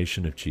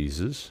incarnation of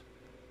Jesus,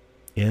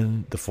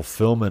 in the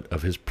fulfillment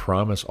of his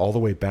promise all the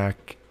way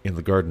back in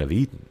the Garden of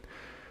Eden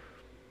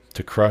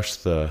to crush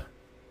the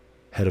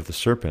head of the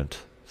serpent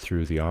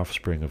through the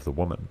offspring of the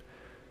woman.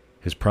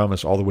 His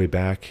promise all the way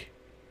back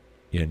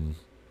in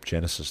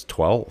Genesis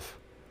 12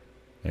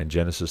 and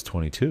Genesis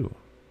 22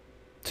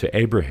 to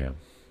Abraham,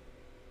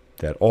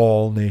 that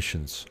all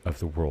nations of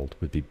the world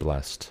would be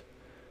blessed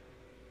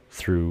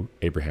through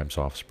Abraham's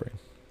offspring.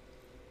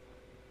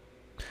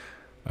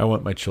 I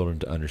want my children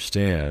to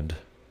understand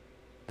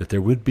that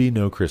there would be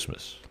no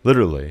Christmas.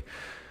 Literally,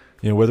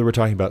 whether we're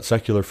talking about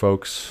secular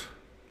folks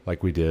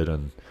like we did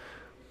on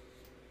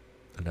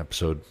an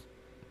episode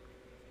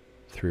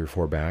 3 or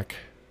 4 back,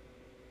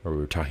 or we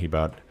were talking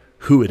about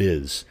who it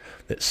is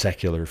that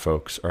secular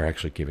folks are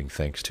actually giving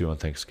thanks to on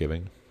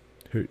Thanksgiving.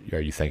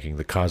 Are you thanking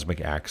the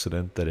cosmic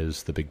accident that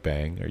is the Big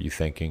Bang? Are you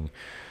thanking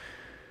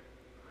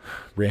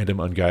random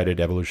unguided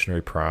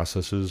evolutionary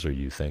processes? Are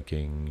you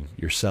thanking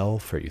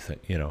yourself? Are you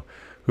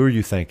who are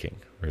you thanking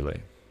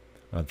really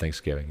on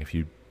Thanksgiving if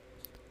you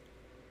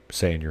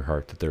say in your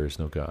heart that there is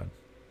no God?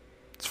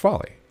 It's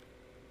folly.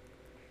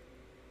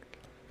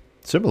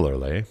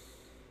 Similarly,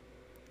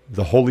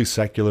 the holy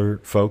secular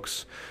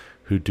folks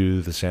who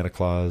do the Santa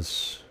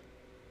Claus,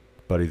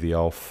 Buddy the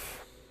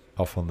Elf,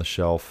 Elf on the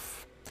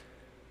Shelf,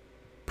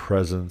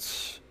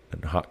 presents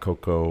and hot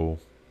cocoa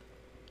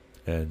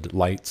and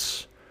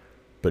lights,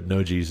 but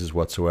no Jesus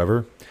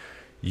whatsoever,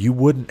 you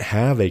wouldn't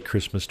have a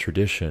Christmas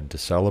tradition to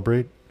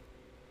celebrate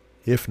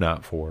if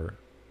not for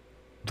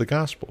the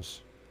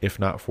Gospels, if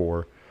not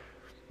for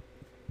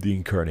the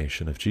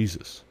incarnation of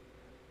Jesus.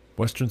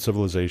 Western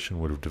civilization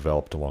would have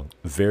developed along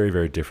very,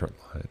 very different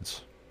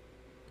lines.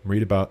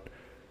 Read about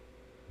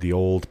the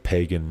old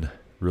pagan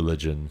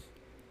religion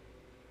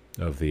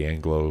of the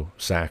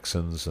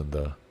Anglo-Saxons and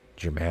the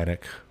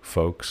Germanic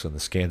folks and the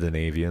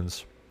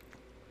Scandinavians.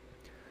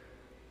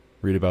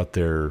 Read about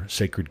their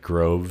sacred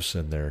groves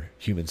and their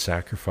human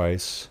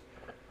sacrifice.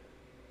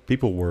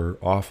 People were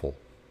awful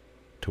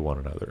to one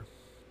another.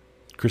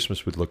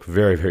 Christmas would look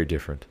very, very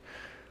different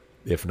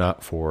if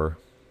not for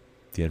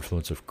the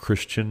influence of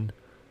Christian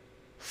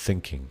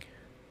thinking,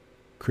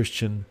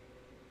 Christian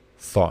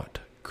thought,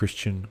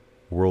 Christian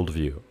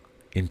worldview,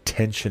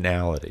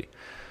 intentionality.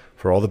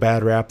 For all the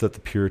bad rap that the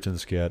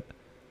Puritans get,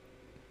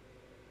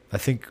 I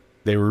think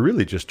they were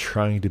really just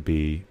trying to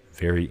be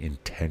very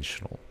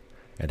intentional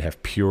and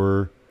have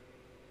pure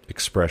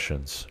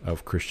expressions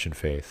of Christian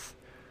faith.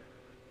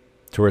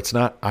 To where it's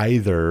not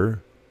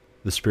either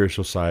the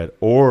spiritual side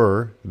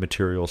or the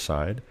material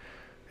side,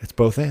 it's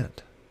both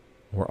and.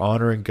 We're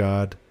honoring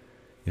God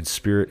in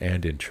spirit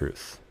and in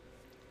truth.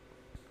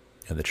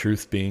 And the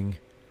truth being,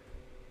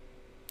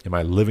 am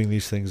I living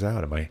these things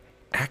out? Am I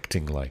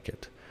acting like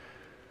it?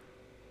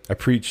 I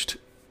preached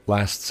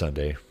last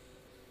Sunday.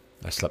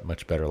 I slept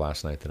much better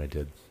last night than I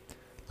did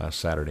last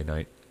Saturday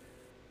night.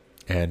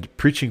 And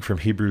preaching from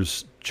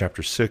Hebrews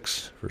chapter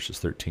 6, verses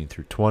 13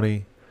 through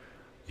 20.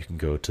 You can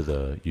go to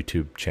the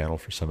YouTube channel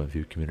for Some of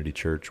You Community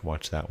Church.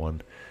 Watch that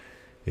one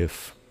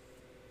if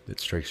it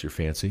strikes your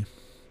fancy.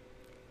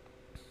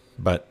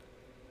 But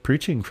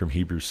preaching from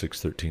Hebrews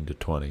 6:13 to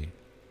 20,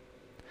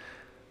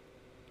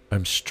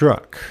 I'm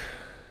struck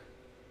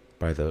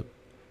by the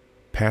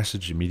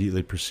passage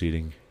immediately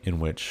preceding, in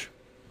which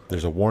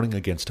there's a warning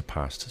against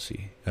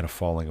apostasy and a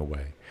falling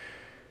away.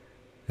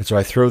 And so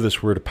I throw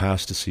this word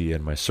apostasy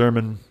in my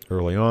sermon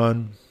early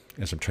on,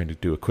 as I'm trying to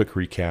do a quick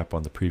recap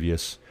on the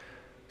previous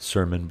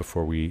sermon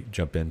before we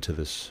jump into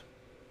this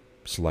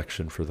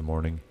selection for the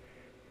morning.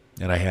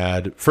 And I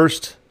had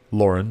first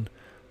Lauren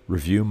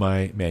review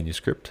my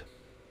manuscript,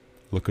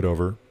 look it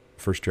over,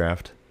 first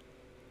draft.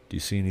 Do you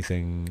see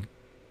anything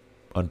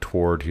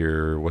untoward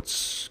here?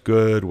 What's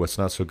good? What's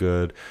not so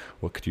good?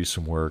 What could use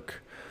some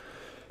work?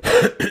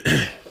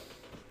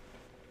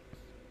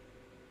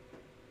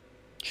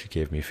 She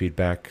gave me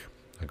feedback.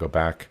 I go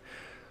back,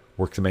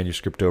 work the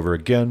manuscript over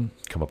again,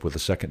 come up with a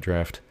second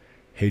draft.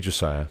 Hey,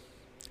 Josiah,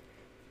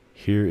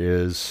 here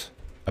is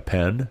a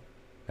pen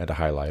and a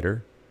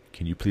highlighter.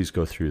 Can you please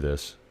go through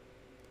this?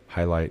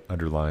 Highlight,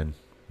 underline,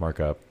 mark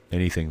up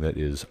anything that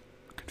is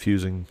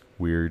confusing,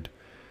 weird,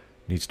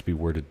 needs to be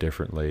worded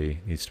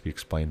differently, needs to be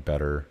explained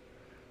better,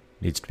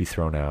 needs to be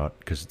thrown out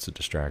because it's a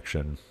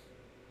distraction.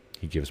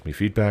 He gives me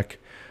feedback.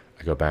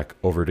 I go back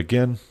over it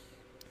again.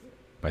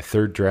 My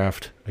third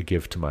draft I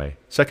give to my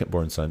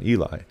second-born son,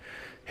 Eli.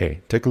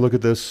 Hey, take a look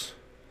at this.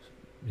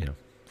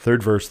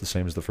 Third verse, the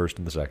same as the first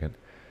and the second.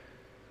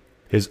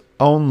 His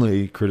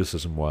only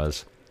criticism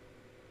was,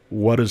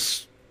 what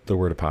does the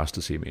word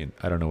apostasy mean?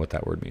 I don't know what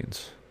that word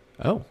means.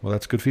 Oh, well,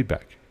 that's good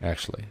feedback,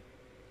 actually.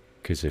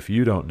 Because if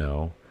you don't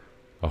know,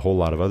 a whole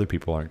lot of other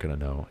people aren't going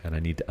to know, and I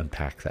need to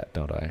unpack that,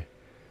 don't I?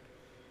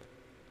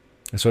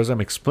 And so as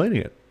I'm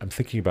explaining it, I'm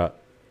thinking about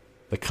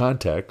the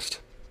context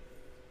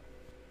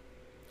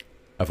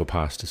of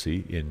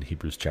apostasy in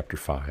Hebrews chapter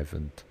 5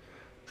 and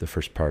the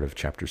first part of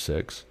chapter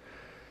 6.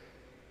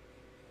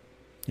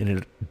 And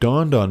it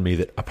dawned on me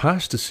that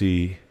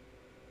apostasy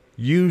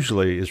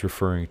usually is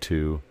referring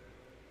to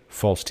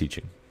false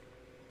teaching.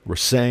 We're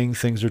saying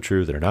things are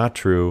true that are not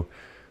true.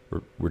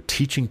 We're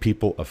teaching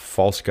people a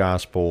false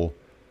gospel.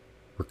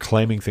 We're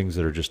claiming things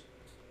that are just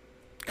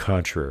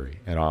contrary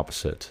and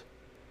opposite,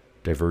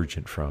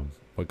 divergent from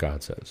what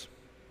God says.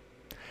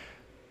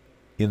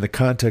 In the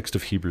context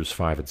of Hebrews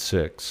 5 and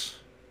 6,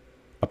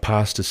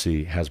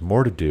 apostasy has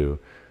more to do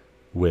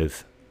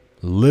with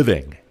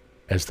living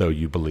as though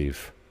you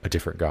believe a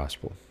different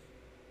gospel,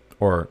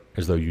 or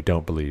as though you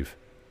don't believe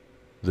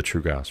the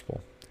true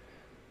gospel.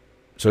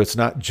 So it's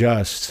not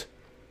just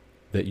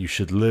that you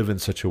should live in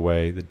such a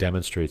way that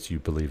demonstrates you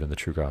believe in the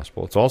true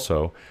gospel. It's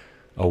also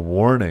a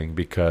warning,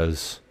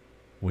 because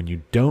when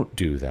you don't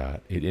do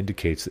that, it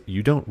indicates that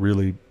you don't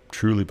really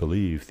truly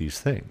believe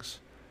these things.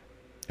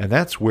 And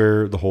that's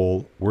where the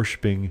whole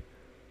worshiping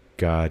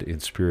God in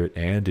spirit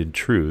and in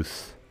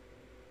truth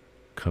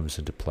comes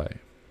into play.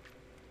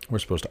 We're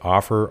supposed to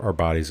offer our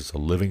bodies as a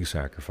living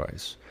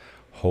sacrifice,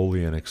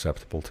 holy and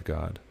acceptable to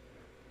God.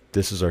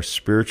 This is our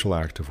spiritual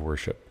act of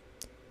worship.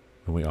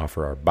 When we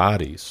offer our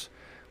bodies,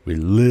 we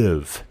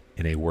live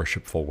in a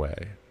worshipful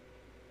way.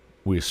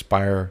 We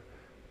aspire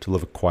to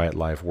live a quiet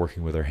life,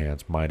 working with our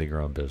hands, minding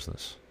our own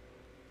business.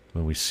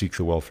 When we seek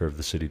the welfare of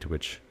the city to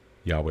which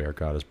Yahweh our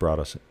God has brought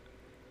us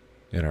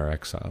in our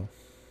exile.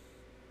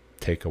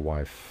 Take a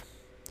wife,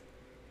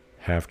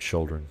 have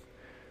children,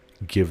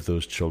 give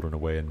those children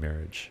away in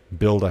marriage,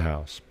 build a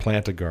house,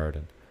 plant a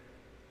garden,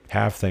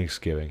 have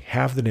Thanksgiving,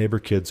 have the neighbor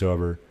kids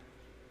over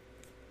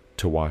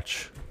to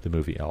watch the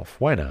movie Elf.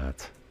 Why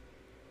not?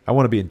 I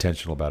want to be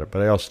intentional about it,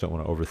 but I also don't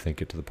want to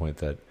overthink it to the point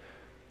that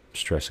I'm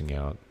stressing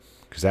out,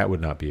 because that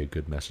would not be a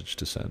good message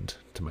to send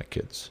to my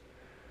kids.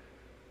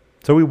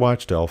 So we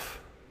watched Elf.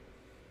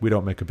 We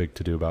don't make a big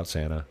to-do about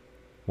Santa,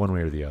 one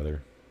way or the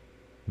other.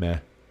 Meh.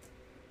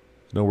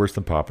 No worse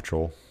than Paw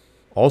Patrol.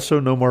 Also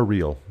no more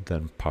real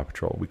than Paw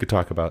Patrol. We could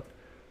talk about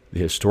the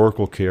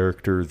historical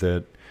character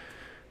that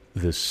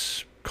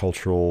this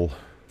cultural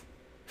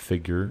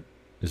figure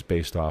is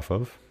based off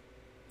of.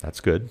 That's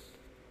good.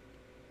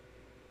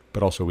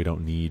 But also we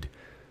don't need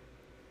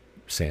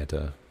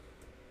Santa,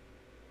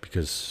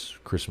 because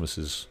Christmas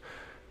is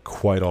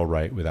quite all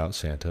right without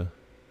Santa.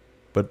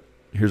 But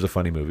here's a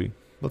funny movie.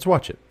 Let's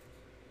watch it.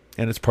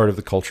 And it's part of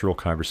the cultural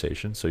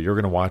conversation. So you're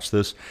going to watch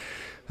this.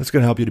 That's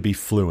going to help you to be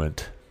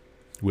fluent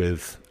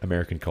with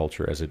American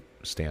culture as it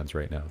stands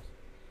right now.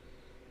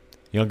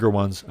 Younger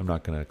ones, I'm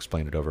not going to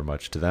explain it over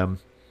much to them,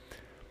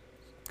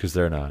 because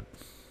they're not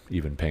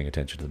even paying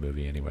attention to the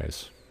movie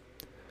anyways.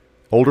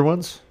 Older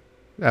ones?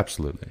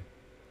 Absolutely.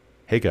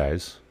 Hey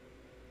guys,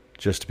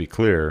 just to be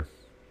clear,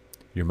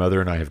 your mother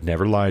and I have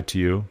never lied to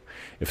you.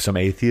 If some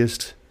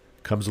atheist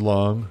comes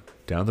along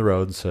down the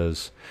road and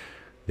says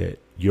that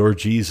your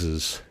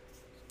Jesus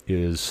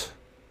is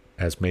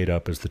as made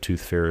up as the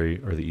Tooth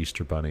Fairy or the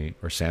Easter Bunny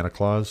or Santa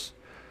Claus,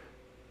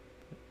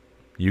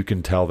 you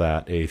can tell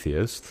that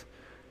atheist,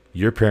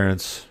 your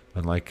parents,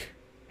 unlike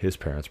his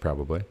parents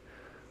probably,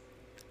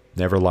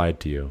 never lied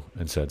to you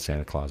and said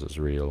Santa Claus is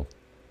real,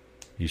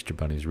 Easter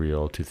Bunny's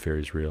real, Tooth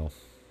Fairy's real.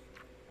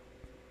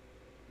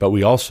 But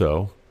we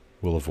also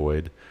will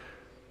avoid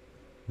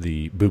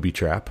the booby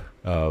trap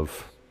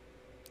of,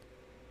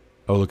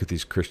 oh, look at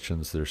these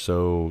Christians, they're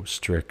so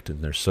strict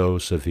and they're so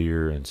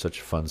severe and such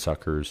fun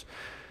suckers,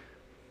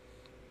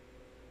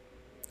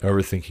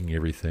 overthinking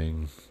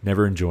everything,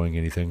 never enjoying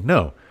anything.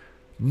 No.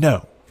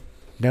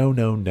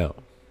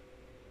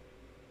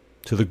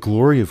 To the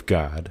glory of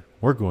God,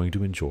 we're going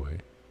to enjoy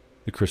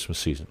the Christmas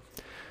season.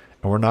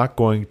 And we're not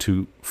going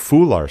to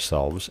fool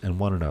ourselves and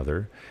one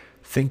another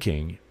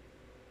thinking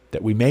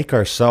that we make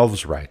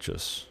ourselves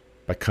righteous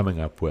by coming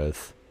up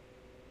with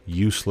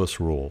useless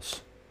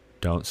rules.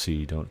 Don't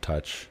see, don't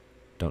touch,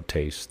 don't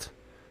taste.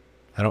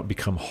 I don't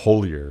become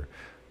holier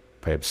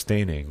by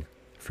abstaining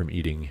from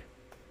eating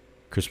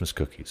Christmas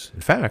cookies.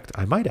 In fact,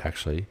 I might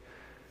actually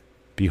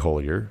be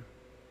holier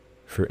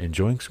for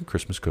enjoying some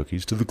Christmas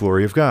cookies to the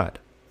glory of God.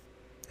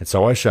 And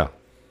so I shall.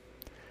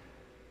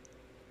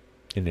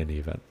 In any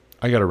event,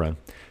 I got to run.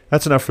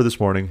 That's enough for this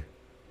morning.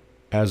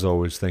 As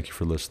always, thank you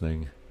for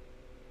listening.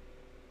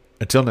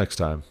 Until next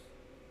time,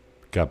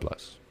 God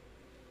bless.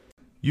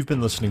 You've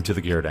been listening to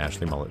The Garrett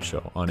Ashley Mullet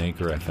Show on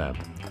Anchor FM.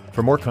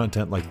 For more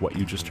content like what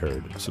you just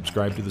heard,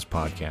 subscribe to this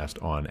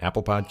podcast on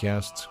Apple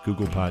Podcasts,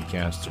 Google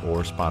Podcasts,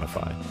 or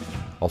Spotify.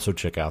 Also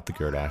check out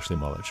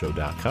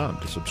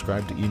thegarrettashleymulletshow.com to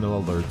subscribe to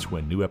email alerts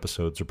when new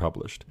episodes are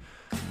published.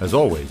 As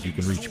always, you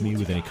can reach me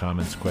with any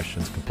comments,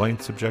 questions,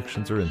 complaints,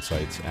 objections, or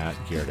insights at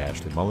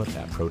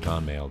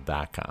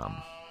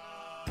garrettashleyMullet@protonmail.com.